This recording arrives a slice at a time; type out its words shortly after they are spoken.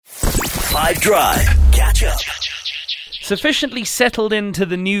5 Drive. Catch up. Sufficiently settled into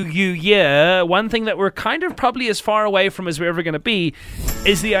the new year, one thing that we're kind of probably as far away from as we're ever going to be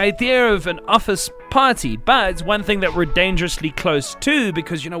is the idea of an office party. But one thing that we're dangerously close to,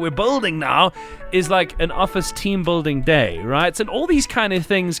 because, we're building now, is like an office team building day, right? And all these kind of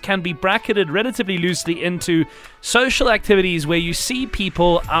things can be bracketed relatively loosely into social activities where you see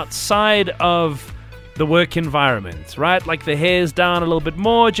people outside of the work environment, right? Like the hair's down a little bit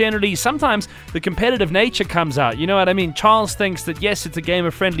more generally. Sometimes the competitive nature comes out. You know what I mean? Charles thinks that, yes, it's a game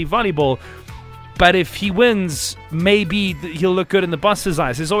of friendly volleyball, but if he wins, maybe he'll look good in the boss's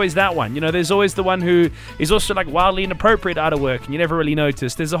eyes. There's always that one. There's always the one who is also like wildly inappropriate out of work and you never really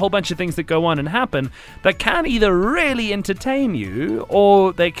notice. There's a whole bunch of things that go on and happen that can either really entertain you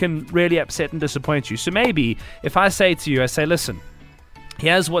or they can really upset and disappoint you. So maybe if I say to you, listen,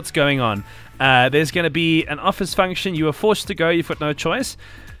 here's what's going on. There's going to be an office function. You are forced to go. You've got no choice.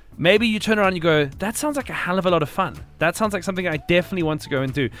 Maybe you turn around and you go, that sounds like a hell of a lot of fun. That sounds like something I definitely want to go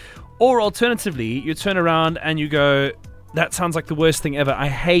and do. Or alternatively, you turn around and you go, that sounds like the worst thing ever. I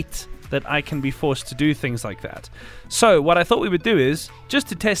hate that I can be forced to do things like that. So what I thought we would do is, just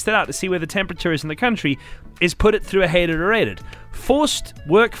to test it out, to see where the temperature is in the country, is put it through a hated or rated. Forced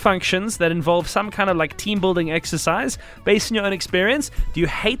work functions that involve some kind of like team building exercise based on your own experience. Do you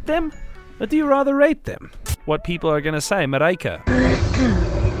hate them? Or do you rather rate them? What people are going to say. Mareike.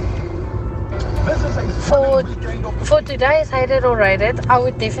 For today's hated or rated, I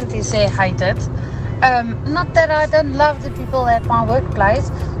would definitely say hated. Not that I don't love the people at my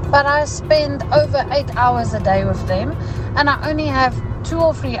workplace, but I spend over 8 hours a day with them, and I only have 2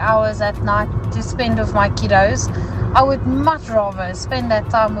 or 3 hours at night to spend with my kiddos. I would much rather spend that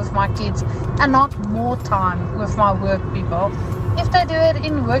time with my kids and not more time with my work people. If they do it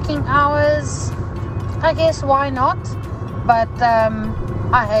in working hours, I guess why not? But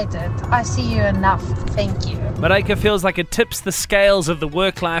I hate it. I see you enough. Thank you. Mareike feels like it tips the scales of the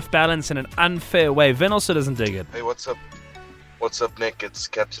work-life balance in an unfair way. Vin also doesn't dig it. Hey, what's up? What's up, Nick? It's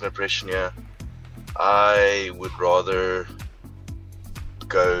Captain Oppression here. I would rather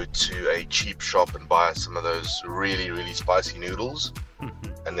go to a cheap shop and buy some of those really, really spicy noodles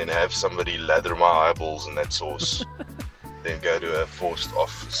and then have somebody lather my eyeballs in that sauce. Then go to a forced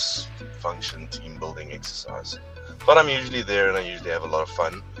office function team building exercise. But I'm usually there and I usually have a lot of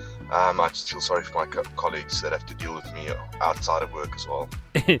fun. I just feel sorry for my colleagues that have to deal with me outside of work as well.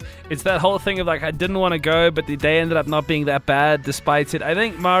 It's that whole thing of like, I didn't want to go, but the day ended up not being that bad despite it. I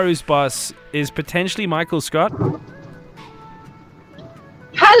think Maru's boss is potentially Michael Scott.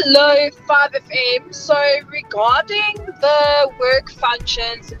 Hello, 5FM. So regarding the work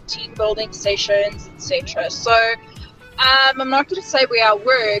functions and team building sessions, etc. So I'm not going to say where I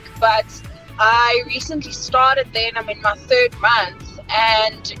work, but I recently started then. I'm in my 3rd month,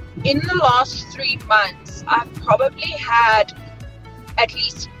 and in the last 3 months, I've probably had at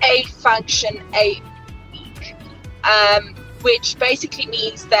least a function a week, which basically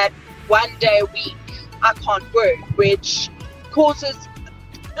means that one day a week I can't work, which causes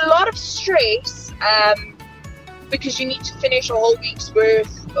a lot of stress because you need to finish a whole week's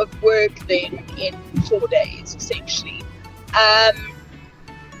worth of work then in 4 days, essentially.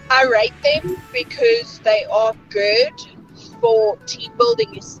 I rate them because they are good for team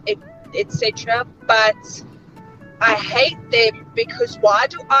building, etc. But I hate them because why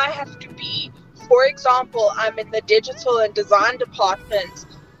do I have to be, for example, I'm in the digital and design department,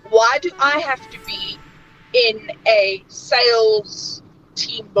 why do I have to be in a sales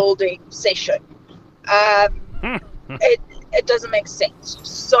team building session? It doesn't make sense.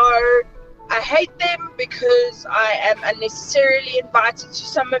 So I hate them because I am unnecessarily invited to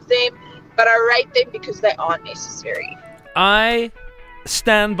some of them, but I rate them because they are necessary. I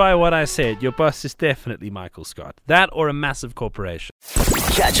stand by what I said. Your boss is definitely Michael Scott. That or a massive corporation.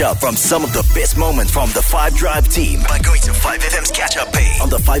 Catch up from some of the best moments from the 5 Drive team by going to 5FM's catch-up page on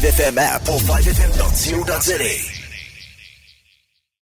the 5FM app or 5FM.co.za.